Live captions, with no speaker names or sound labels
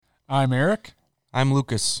I'm Eric. I'm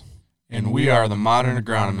Lucas. And we are the Modern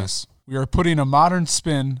Agronomists. We are putting a modern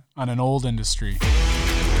spin on an old industry.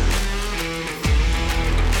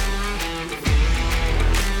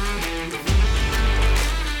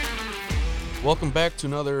 Welcome back to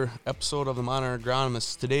another episode of the Modern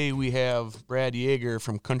Agronomist. Today we have Brad Jaeger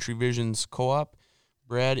from Country Visions Co-op.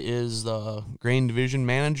 Brad is the grain division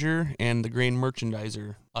manager and the grain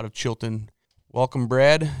merchandiser out of Chilton. Welcome,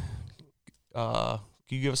 Brad.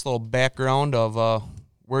 Can you give us a little background of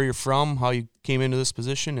where you're from, how you came into this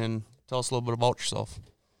position, and tell us a little bit about yourself?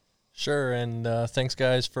 Sure, and thanks,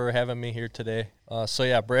 guys, for having me here today.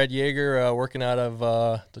 Brad Jaeger, working out of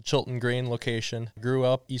the Chilton grain location. Grew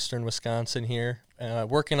up eastern Wisconsin here,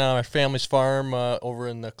 working on my family's farm over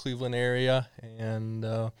in the Cleveland area, and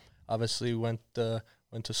obviously went to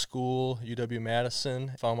school,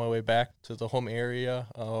 UW-Madison. Found my way back to the home area,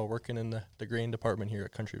 working in the grain department here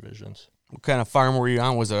at Country Visions. What kind of farm were you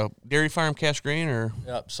on? Was it a dairy farm, cash grain, or?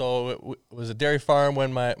 Yeah, so it was a dairy farm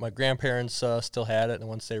when my grandparents still had it, and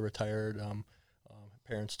once they retired,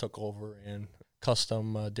 parents took over and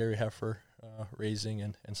custom dairy heifer raising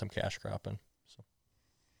and some cash cropping.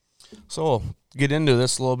 So get into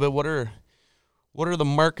this a little bit. What are the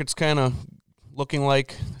markets kind of looking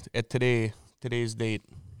like at today's date?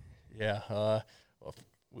 Yeah,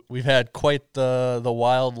 we've had quite the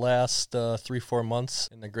wild last 3-4 months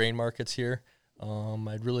in the grain markets here.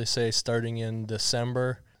 I'd really say starting in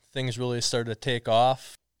December, things really started to take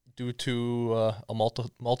off due to a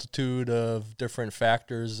multitude of different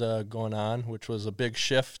factors going on, which was a big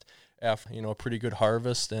shift after a pretty good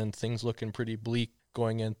harvest and things looking pretty bleak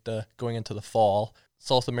going into the fall.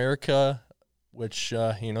 South America, which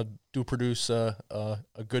do produce a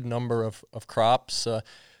good number of crops.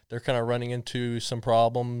 They're kind of running into some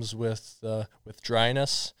problems with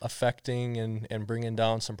dryness affecting and bringing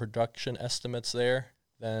down some production estimates there.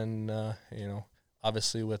 Then,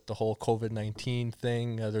 obviously with the whole COVID-19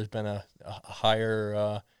 thing, there's been a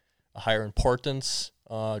higher importance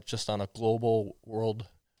just on a global world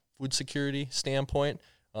food security standpoint.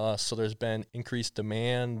 So there's been increased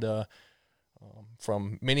demand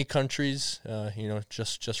from many countries,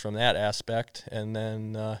 just from that aspect. And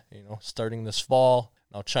then, starting this fall,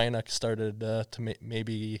 now China started to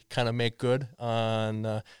maybe kind of make good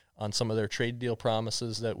on some of their trade deal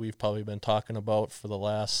promises that we've probably been talking about for the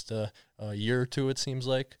last year or two, it seems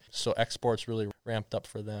like. So exports really ramped up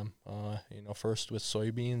for them. First with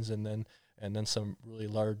soybeans and then some really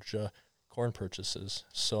large corn purchases.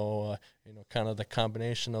 So kind of the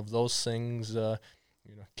combination of those things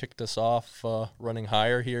kicked us off running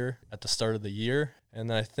higher here at the start of the year. And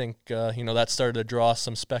then I think, that started to draw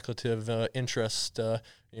some speculative interest,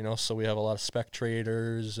 so we have a lot of spec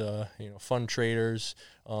traders, fund traders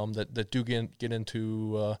that do get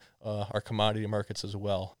into our commodity markets as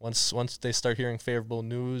well. Once they start hearing favorable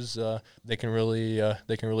news, they can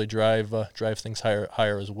really drive things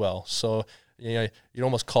higher as well. So you'd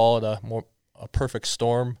almost call it a perfect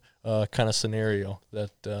storm kind of scenario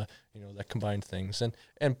that combined things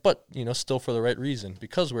but still for the right reason,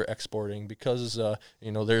 because we're exporting, because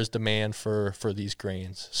there's demand for these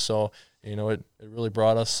grains. So it really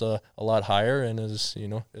brought us a lot higher and is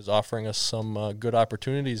offering us some good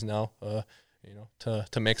opportunities now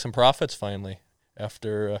to make some profits finally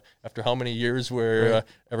after how many years where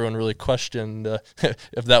everyone really questioned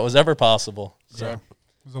if that was ever possible. So Yeah.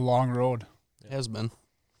 It was a long road. It has been.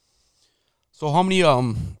 So how many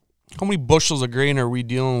bushels of grain are we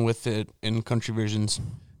dealing with in Country Visions?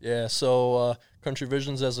 Yeah, so Country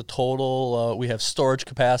Visions as a total, we have storage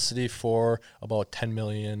capacity for about 10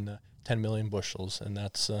 million bushels, and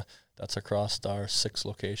that's across our 6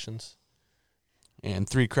 locations. And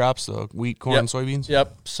 3 crops, wheat, corn, soybeans?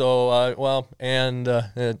 Yep. So,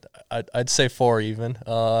 I'd say 4 even.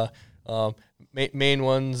 Main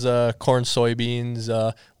ones, corn,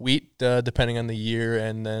 soybeans, wheat, depending on the year,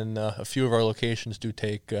 and then a few of our locations do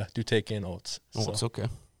take in oats. Oats, okay.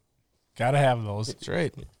 Got to have those. That's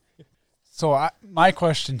right. So my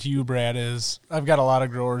question to you, Brad, is I've got a lot of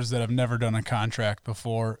growers that have never done a contract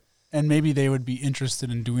before, and maybe they would be interested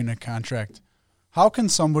in doing a contract. How can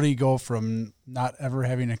somebody go from not ever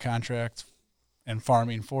having a contract and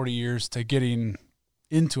farming 40 years to getting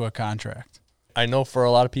into a contract? I know for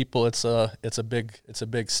a lot of people it's a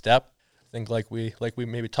big step. I think like we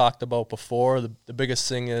maybe talked about before, the biggest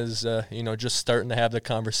thing is just starting to have the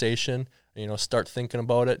conversation, start thinking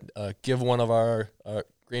about it, give one of our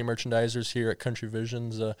grain merchandisers here at Country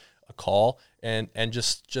Visions a call and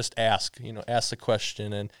just ask the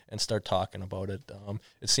question and start talking about it.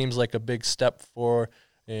 It seems like a big step for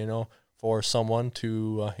someone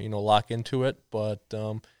to lock into it, but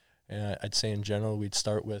And I'd say in general we'd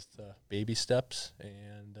start with baby steps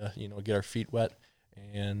and get our feet wet,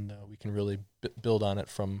 and we can really build on it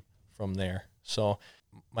from there. So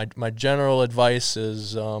my general advice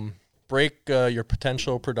is break your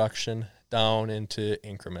potential production down into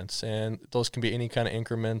increments, and those can be any kind of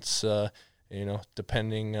increments,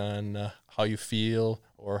 depending on how you feel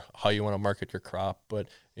or how you want to market your crop. But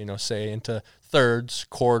say into thirds,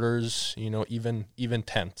 quarters, even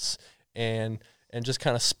tenths, and just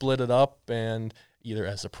kind of split it up, and either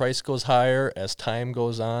as the price goes higher, as time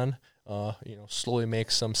goes on, slowly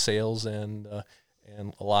make some sales and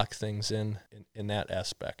lock things in that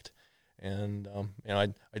aspect. And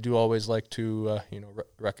I do always like to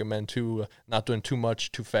recommend too not doing too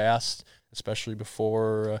much too fast, especially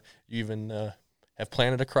before you even have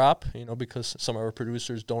planted a crop. Because some of our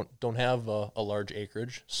producers don't have a large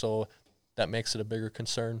acreage, so that makes it a bigger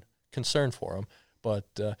concern for them.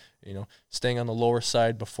 But staying on the lower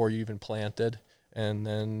side before you even planted, and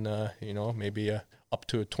then maybe up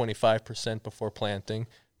to a 25% before planting.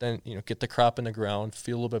 Then get the crop in the ground,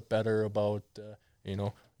 feel a little bit better about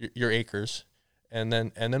your acres, and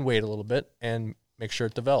then wait a little bit and make sure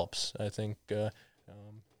it develops. I think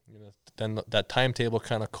then that timetable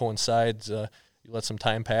kind of coincides. You let some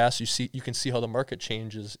time pass. You can see how the market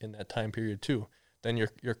changes in that time period too. Then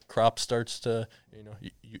your crop starts to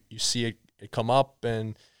you see it come up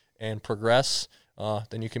and progress.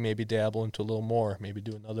 Then you can maybe dabble into a little more, maybe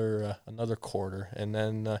do another quarter, and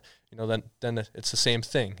then then it's the same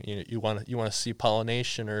thing. You want to see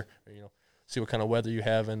pollination, or see what kind of weather you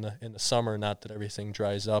have in the summer. Not that everything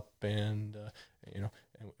dries up, and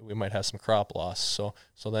and we might have some crop loss. So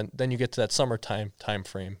then you get to that summertime time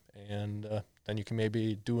frame, and then you can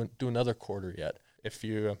maybe do another quarter yet. If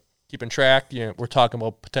you keeping track, we're talking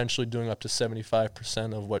about potentially doing up to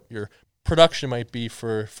 75% of what your production might be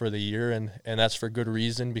for the year, and that's for good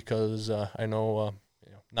reason, because I know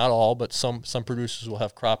not all, but some producers will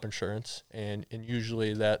have crop insurance, and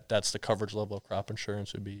usually that's the coverage level of crop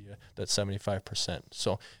insurance would be that 75%.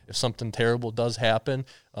 So if something terrible does happen,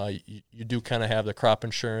 you do kind of have the crop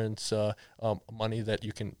insurance money that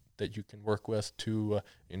you can work with to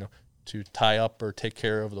tie up or take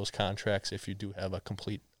care of those contracts if you do have a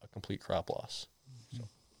complete crop loss.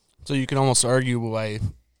 So you can almost argue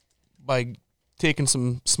by taking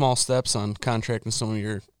some small steps on contracting some of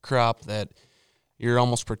your crop that you're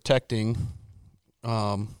almost protecting,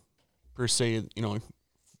 per se,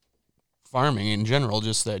 farming in general,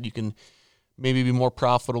 just that you can maybe be more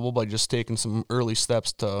profitable by just taking some early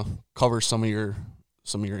steps to cover some of your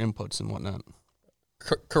inputs and whatnot.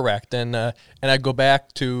 Correct. And I go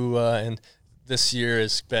back to, and this year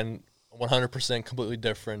has been 100% completely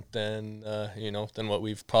different than what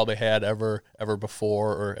we've probably had ever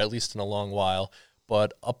before, or at least in a long while.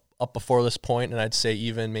 But up before this point, and I'd say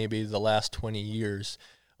even maybe the last 20 years,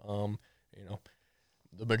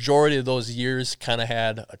 the majority of those years kind of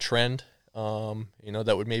had a trend,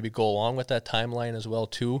 that would maybe go along with that timeline as well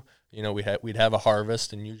too. We'd have a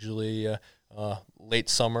harvest, and usually late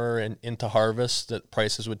summer and into harvest, that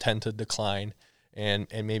prices would tend to decline. And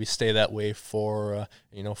maybe stay that way for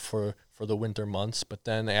the winter months. But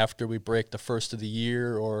then after we break the first of the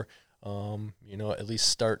year, or at least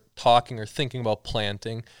start talking or thinking about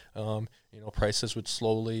planting, prices would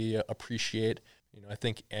slowly appreciate. I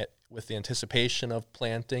think with the anticipation of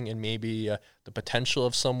planting, and maybe the potential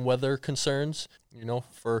of some weather concerns,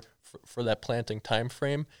 for that planting time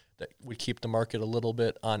frame, that would keep the market a little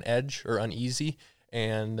bit on edge or uneasy,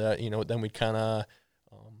 and then we'd kind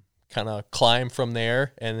of climb from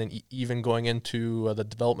there, and then even going into the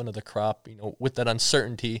development of the crop, with that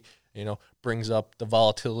uncertainty, brings up the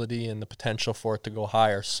volatility and the potential for it to go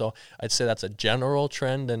higher. So I'd say that's a general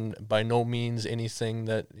trend, and by no means anything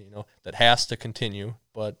that that has to continue,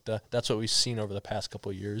 but that's what we've seen over the past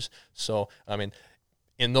couple of years. So I mean,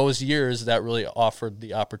 in those years, that really offered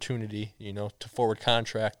the opportunity, to forward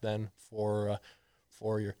contract then for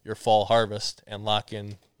your fall harvest and lock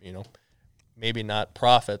in, maybe not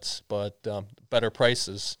profits, but better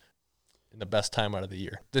prices in the best time out of the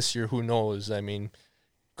year. This year, who knows? I mean,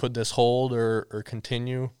 could this hold or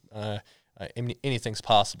continue? Anything's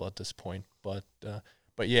possible at this point. But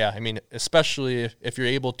yeah, I mean, especially if you're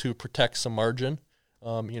able to protect some margin,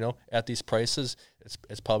 at these prices,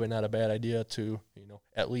 it's probably not a bad idea to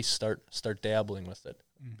at least start dabbling with it,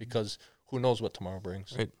 because who knows what tomorrow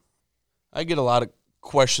brings. Right. I get a lot of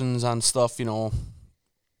questions on stuff,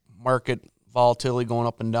 market volatility going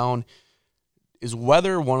up and down. Is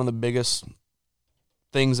weather one of the biggest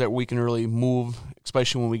things that we can really move,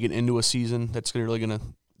 especially when we get into a season that's really going to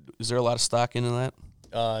 – is there a lot of stock into that?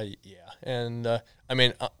 Yeah, and I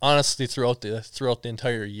mean, honestly, throughout the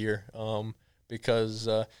entire year, because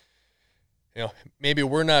maybe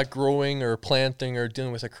we're not growing or planting or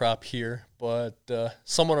dealing with a crop here, but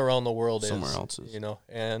someone around the world somewhere else is.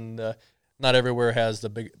 And not everywhere has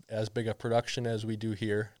as big a production as we do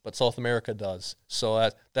here, but South America does. So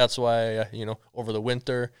that's why over the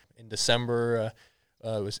winter in December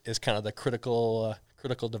is kind of the critical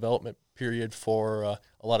development period for a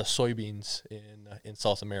lot of soybeans in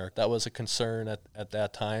South America. That was a concern at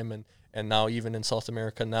that time, and now even in South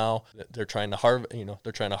America now they're trying to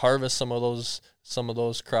harvest some of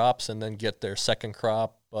those crops and then get their second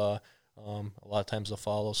crop. A lot of times they'll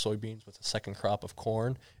follow soybeans with a second crop of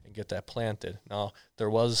corn and get that planted. Now there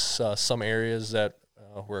was some areas that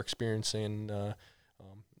were experiencing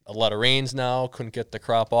a lot of rains now, couldn't get the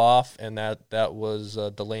crop off, and that was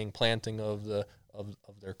delaying planting of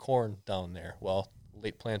their corn down there. Well,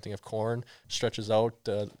 late planting of corn stretches out,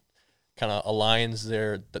 kind of aligns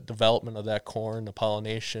the development of that corn, the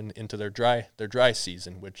pollination, into their dry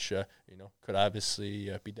season, which could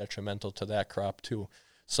obviously be detrimental to that crop too.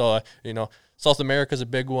 So South America is a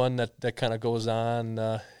big one that kind of goes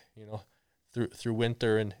on through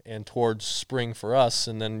winter and towards spring for us,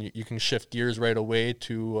 and then you can shift gears right away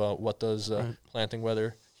to what does planting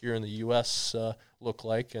weather here in the U.S. Look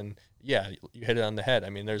like. And yeah, you hit it on the head. I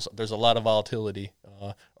mean, there's a lot of volatility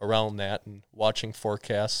around that, and watching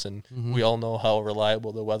forecasts, and we all know how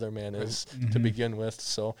reliable the weatherman is to begin with.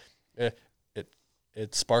 So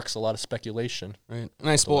it sparks a lot of speculation. Right. And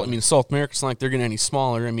I suppose, South America's not like they're getting any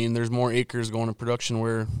smaller. I mean, there's more acres going to production,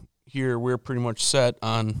 where here we're pretty much set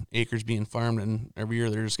on acres being farmed, and every year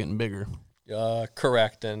they're just getting bigger.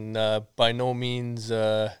 Correct. And by no means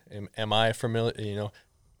am I familiar,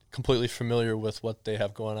 completely familiar with what they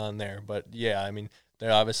have going on there. But yeah, I mean,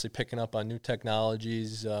 they're obviously picking up on new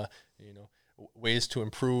technologies, ways to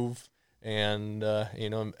improve, and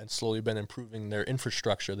slowly been improving their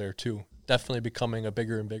infrastructure there too. Definitely becoming a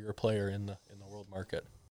bigger and bigger player in the world market.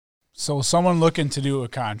 So someone looking to do a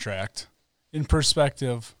contract, in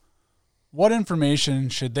perspective, what information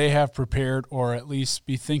should they have prepared, or at least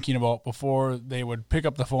be thinking about, before they would pick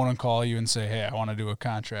up the phone and call you and say, hey, I want to do a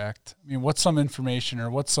contract? I mean, what's some information or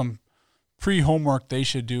what's some pre-homework they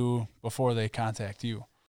should do before they contact you?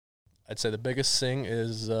 I'd say the biggest thing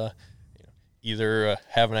is either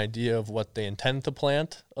have an idea of what they intend to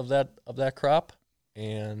plant of that crop,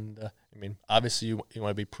 and obviously you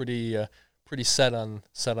want to be pretty set on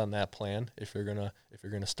that plan if you're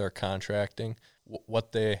gonna start contracting.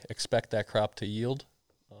 What they expect that crop to yield,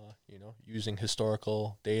 using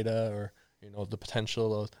historical data or the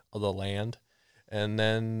potential of the land, and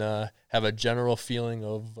then have a general feeling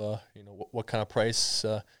of what kind of price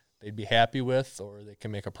they'd be happy with, or they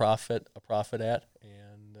can make a profit at.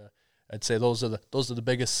 And I'd say those are the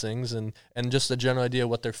biggest things, and just a general idea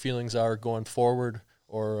what their feelings are going forward,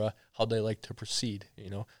 or how they like to proceed.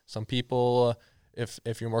 Some people,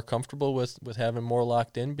 if you're more comfortable with having more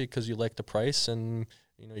locked in because you like the price, and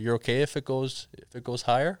you're okay if it goes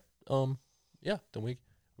higher, then we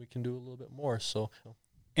can do a little bit more. So,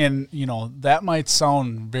 and that might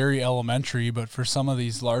sound very elementary, but for some of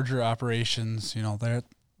these larger operations,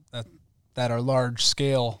 that are large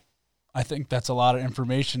scale, I think that's a lot of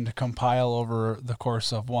information to compile over the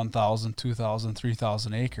course of 1,000, 2,000,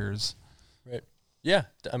 3,000 acres. Right. Yeah,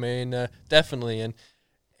 I mean, definitely.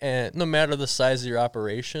 And no matter the size of your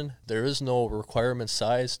operation, there is no requirement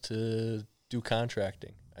size to do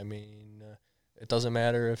contracting. I mean, it doesn't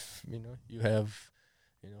matter if, you have,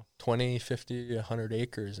 20, 50, 100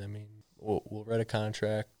 acres. I mean, we'll write a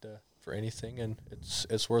contract for anything, and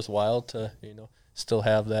it's worthwhile to, still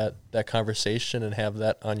have that conversation and have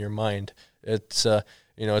that on your mind. It's,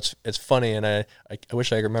 it's funny, and I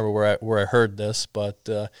wish I could remember where I heard this, but,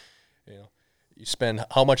 you spend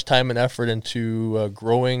how much time and effort into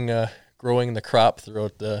growing the crop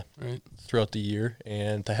throughout the year,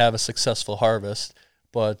 and to have a successful harvest.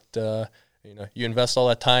 But you invest all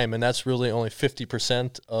that time, and that's really only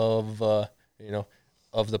 50% of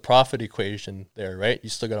the profit equation there, right? You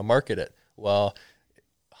still got to market it. Well,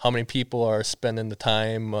 how many people are spending the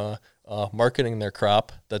time marketing their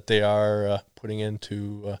crop that they are putting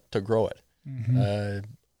into to grow it? Mm-hmm.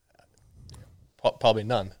 Probably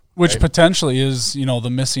none. Which potentially is, the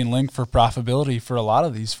missing link for profitability for a lot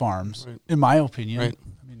of these farms, in my opinion. Right.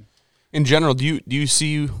 In general, do you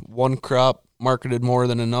see one crop marketed more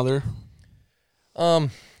than another?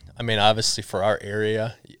 Obviously for our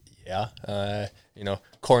area, yeah.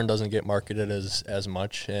 Corn doesn't get marketed as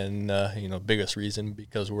much, and biggest reason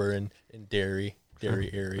because we're in dairy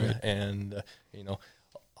area, and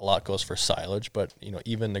a lot goes for silage, but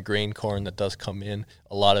even the grain corn that does come in,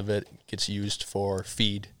 a lot of it gets used for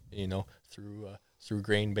feed, through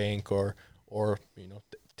grain bank or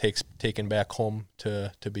taken back home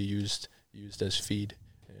to be used as feed,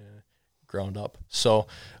 ground up. So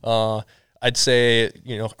I'd say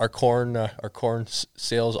our corn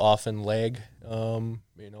sales often lag,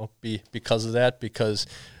 because of that, because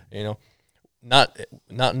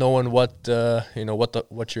not knowing what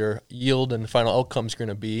your yield and final outcome is going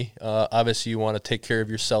to be. Obviously, you want to take care of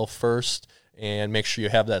yourself first and make sure you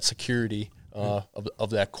have that security of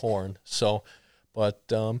that corn. So, but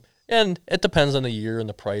and it depends on the year and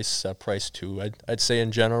the price too. I'd say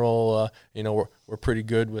in general, we're pretty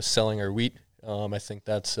good with selling our wheat. I think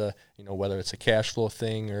that's whether it's a cash flow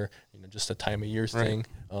thing or just a time of year thing.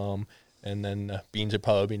 And then beans would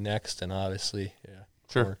probably be next, and obviously,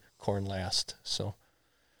 sure, corn last. So,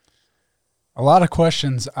 a lot of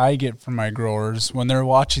questions I get from my growers when they're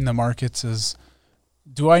watching the markets is,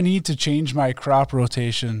 do I need to change my crop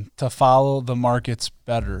rotation to follow the markets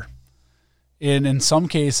better? And in some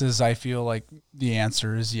cases, I feel like the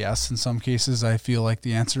answer is yes. In some cases, I feel like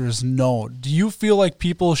the answer is no. Do you feel like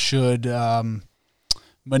people should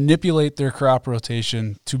manipulate their crop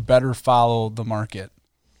rotation to better follow the market?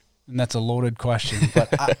 And that's a loaded question,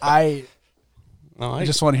 but I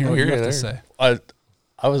just want to hear what you have to say.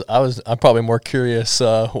 I'm probably more curious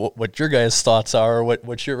what your guys' thoughts are,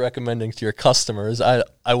 what you're recommending to your customers.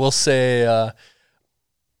 I will say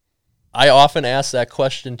I often ask that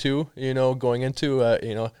question too. Going into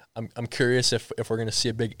I'm curious if we're going to see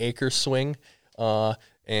a big acre swing,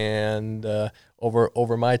 and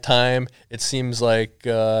over my time, it seems like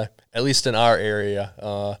at least in our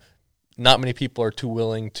area, not many people are too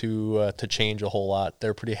willing to change a whole lot.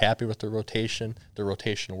 They're pretty happy with the rotation. The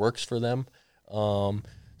rotation works for them.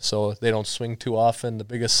 So they don't swing too often. The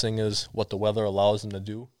biggest thing is what the weather allows them to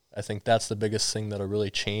do. I think that's the biggest thing that'll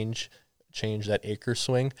really change that acre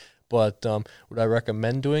swing. But would I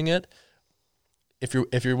recommend doing it? If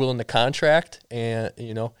you're willing to contract and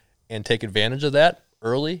take advantage of that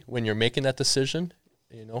early when you're making that decision,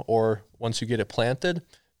 or once you get it planted,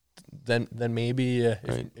 then maybe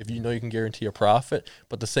if you can guarantee a profit.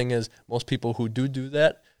 But the thing is, most people who do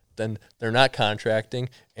that, then they're not contracting,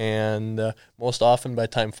 and most often by the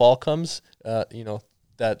time fall comes, that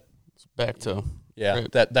it's back to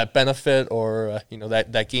that benefit or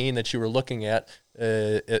that gain that you were looking at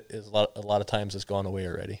is a lot of times it's gone away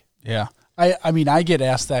already. Yeah. I mean, I get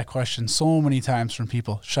asked that question so many times from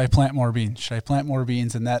people. Should I plant more beans? Should I plant more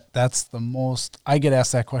beans? And that's the most, I get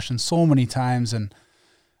asked that question so many times, and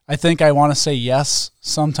I think I want to say yes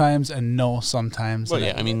sometimes and no sometimes. Well,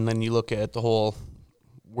 yeah, I mean, then you look at the whole,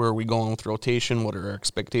 where are we going with rotation? What are our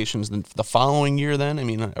expectations the following year then? I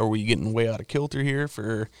mean, are we getting way out of kilter here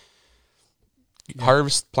for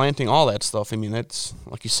harvest, planting, all that stuff? I mean, it's,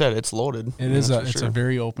 like you said, it's loaded. It's a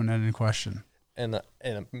very open-ended question. And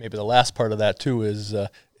maybe the last part of that too is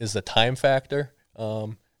the time factor,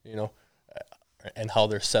 and how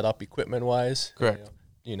they're set up equipment-wise. Correct.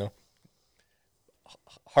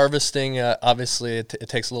 Harvesting, obviously, it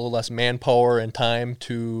takes a little less manpower and time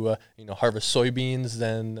to harvest soybeans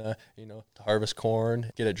than to harvest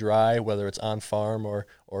corn, get it dry, whether it's on farm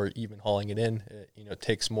or even hauling it in. It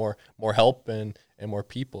takes more help and more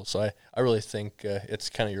people. So I really think it's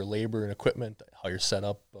kind of your labor and equipment, how you're set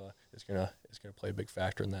up is gonna play a big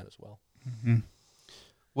factor in that as well. Mm-hmm.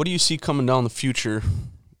 What do you see coming down the future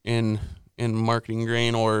in marketing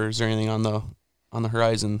grain, or is there anything on the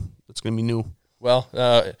horizon that's going to be new? Well,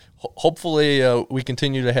 hopefully we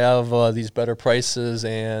continue to have these better prices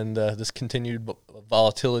and this continued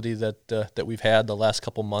volatility that we've had the last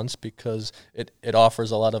couple months, because it offers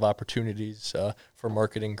a lot of opportunities for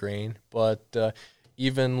marketing grain. But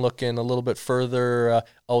even looking a little bit further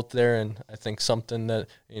out there, and I think something that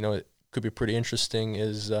it could be pretty interesting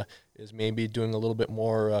is maybe doing a little bit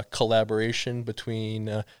more collaboration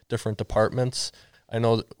between different departments. I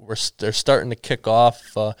know they're starting to kick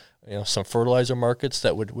off some fertilizer markets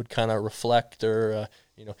that would kind of reflect or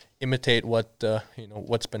imitate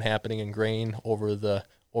what's been happening in grain over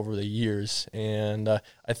the years, and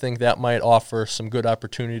I think that might offer some good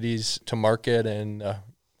opportunities to market and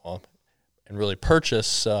really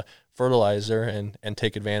purchase fertilizer and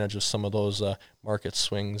take advantage of some of those market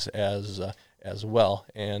swings as well.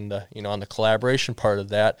 And on the collaboration part of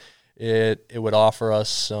that, it would offer us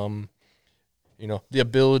some the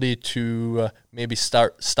ability to maybe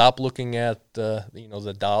stop looking at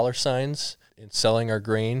the dollar signs in selling our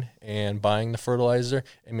grain and buying the fertilizer,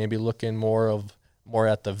 and maybe looking more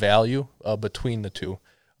at the value between the two.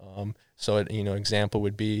 So example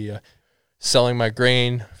would be selling my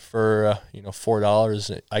grain for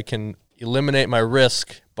 $4, I can eliminate my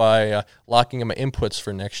risk by locking in my inputs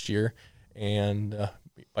for next year and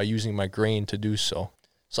by using my grain to do so.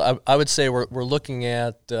 So I would say we're looking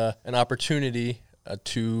at an opportunity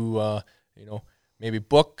to maybe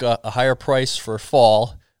book a higher price for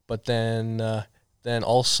fall, but then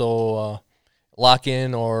also lock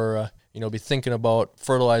in or be thinking about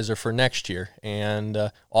fertilizer for next year.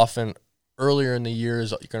 And often earlier in the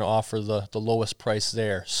years, you're going to offer the lowest price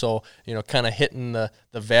there. So kind of hitting the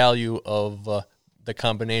value of the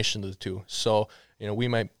combination of the two. So we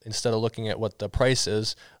might, instead of looking at what the price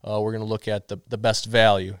is, we're going to look at the best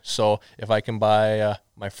value. So if I can buy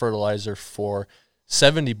my fertilizer for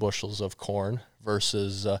 70 bushels of corn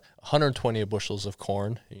versus 120 bushels of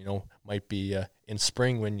corn, might be in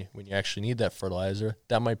spring when you actually need that fertilizer.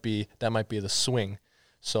 That might be the swing.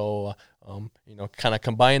 So kind of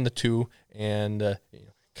combine the two and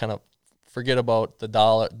kind of forget about the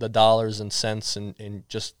dollars and cents and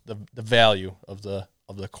just the value of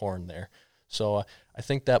the corn there. So I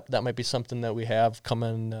think that might be something that we have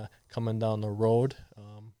coming down the road.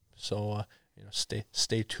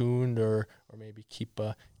 Stay tuned or maybe keep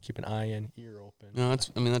an eye and ear open. No,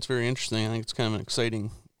 that's very interesting. I think it's kind of an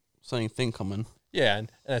exciting thing coming. Yeah,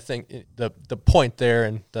 and I think the point there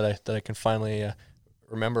and that I can finally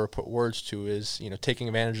remember or put words to is taking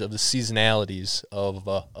advantage of the seasonalities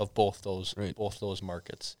of both those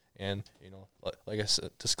markets. And like I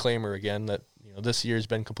said, disclaimer again that this year's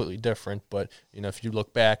been completely different. But if you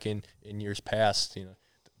look back in years past,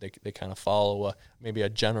 they kind of follow maybe a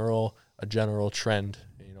general trend.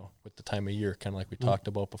 With the time of year, kind of like we talked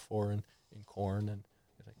about before in corn, and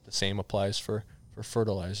I think the same applies for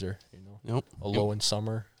fertilizer. A low in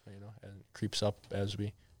summer, and it creeps up as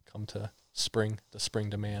we come to spring, the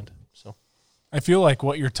spring demand. So I feel like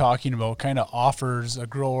what you're talking about kind of offers a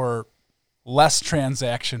grower less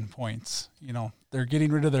transaction points. They're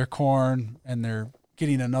getting rid of their corn and they're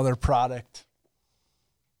getting another product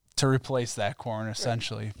to replace that corn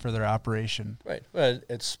essentially for their operation. Right. But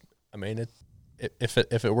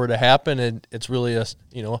if it were to happen, it's really a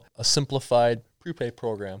simplified prepay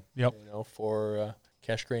program. Yep. For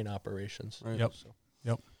cash grain operations. Right. Yep. So.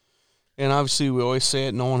 Yep. And obviously, we always say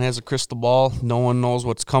it: no one has a crystal ball. No one knows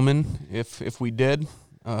what's coming. If we did,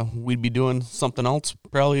 we'd be doing something else,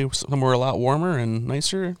 probably somewhere a lot warmer and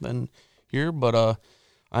nicer than here. But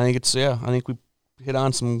I think we hit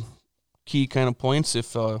on some key kind of points.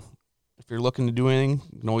 If you're looking to do anything,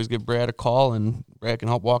 you can always give Brad a call, and Brad can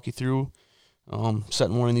help walk you through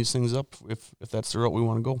setting one of these things up if that's the route we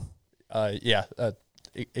want to go.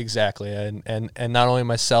 Exactly, and not only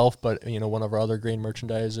myself, but one of our other grain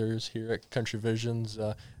merchandisers here at Country Visions.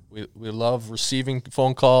 We love receiving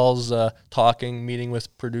phone calls, talking, meeting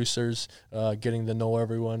with producers, getting to know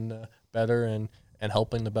everyone better, and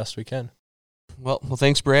helping the best we can. Well,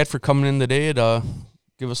 thanks, Brad, for coming in today to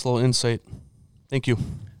give us a little insight. Thank you.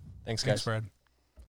 Thanks, guys. Thanks, Brad.